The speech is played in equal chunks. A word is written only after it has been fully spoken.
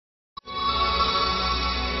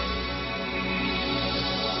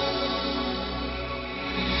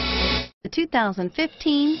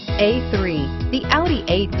2015 A3. The Audi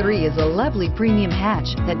A3 is a lovely premium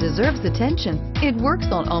hatch that deserves attention. It works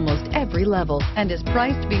on almost every level and is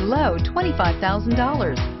priced below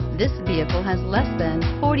 $25,000. This vehicle has less than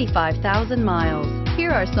 45,000 miles.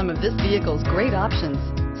 Here are some of this vehicle's great options: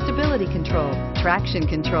 stability control, traction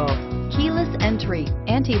control, keyless entry,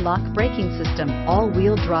 anti-lock braking system,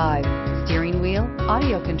 all-wheel drive, steering wheel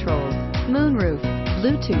audio controls, moonroof,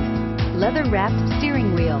 Bluetooth, leather-wrapped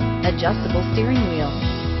steering wheel, adjustable steering wheel.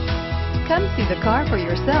 Come see the car for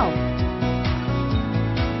yourself.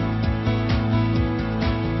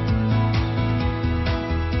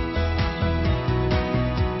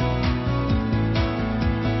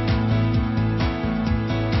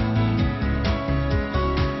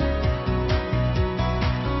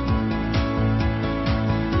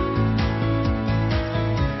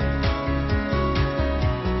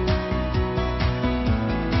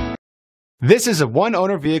 This is a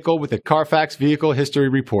one-owner vehicle with a Carfax Vehicle History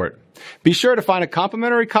Report. Be sure to find a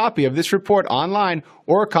complimentary copy of this report online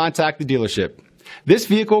or contact the dealership. This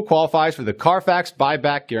vehicle qualifies for the Carfax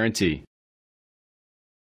Buyback Guarantee.